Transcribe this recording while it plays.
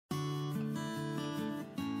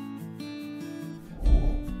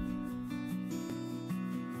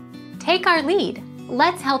Take our lead.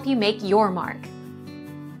 Let's help you make your mark.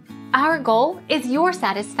 Our goal is your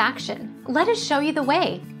satisfaction. Let us show you the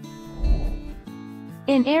way.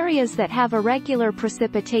 In areas that have irregular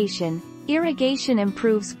precipitation, irrigation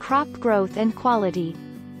improves crop growth and quality.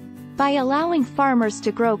 By allowing farmers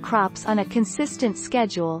to grow crops on a consistent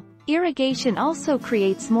schedule, irrigation also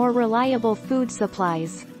creates more reliable food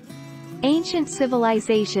supplies. Ancient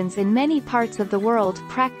civilizations in many parts of the world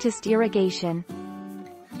practiced irrigation.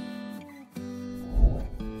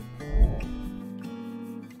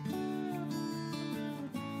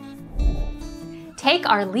 Take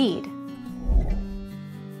our lead.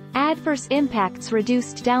 Adverse impacts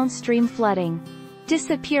reduced downstream flooding.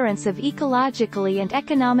 Disappearance of ecologically and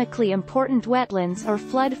economically important wetlands or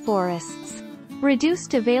flood forests.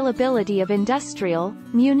 Reduced availability of industrial,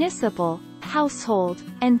 municipal, household,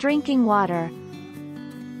 and drinking water.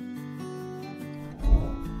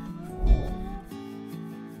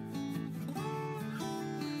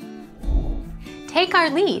 Take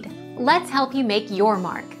our lead. Let's help you make your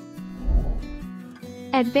mark.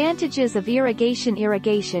 Advantages of irrigation.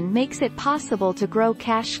 Irrigation makes it possible to grow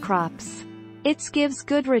cash crops. It gives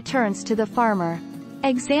good returns to the farmer.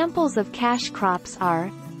 Examples of cash crops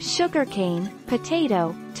are sugarcane,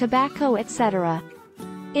 potato, tobacco, etc.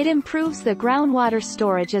 It improves the groundwater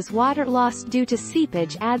storage as water lost due to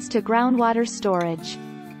seepage adds to groundwater storage.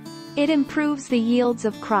 It improves the yields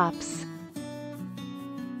of crops.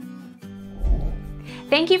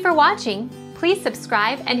 Thank you for watching. Please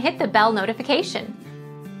subscribe and hit the bell notification.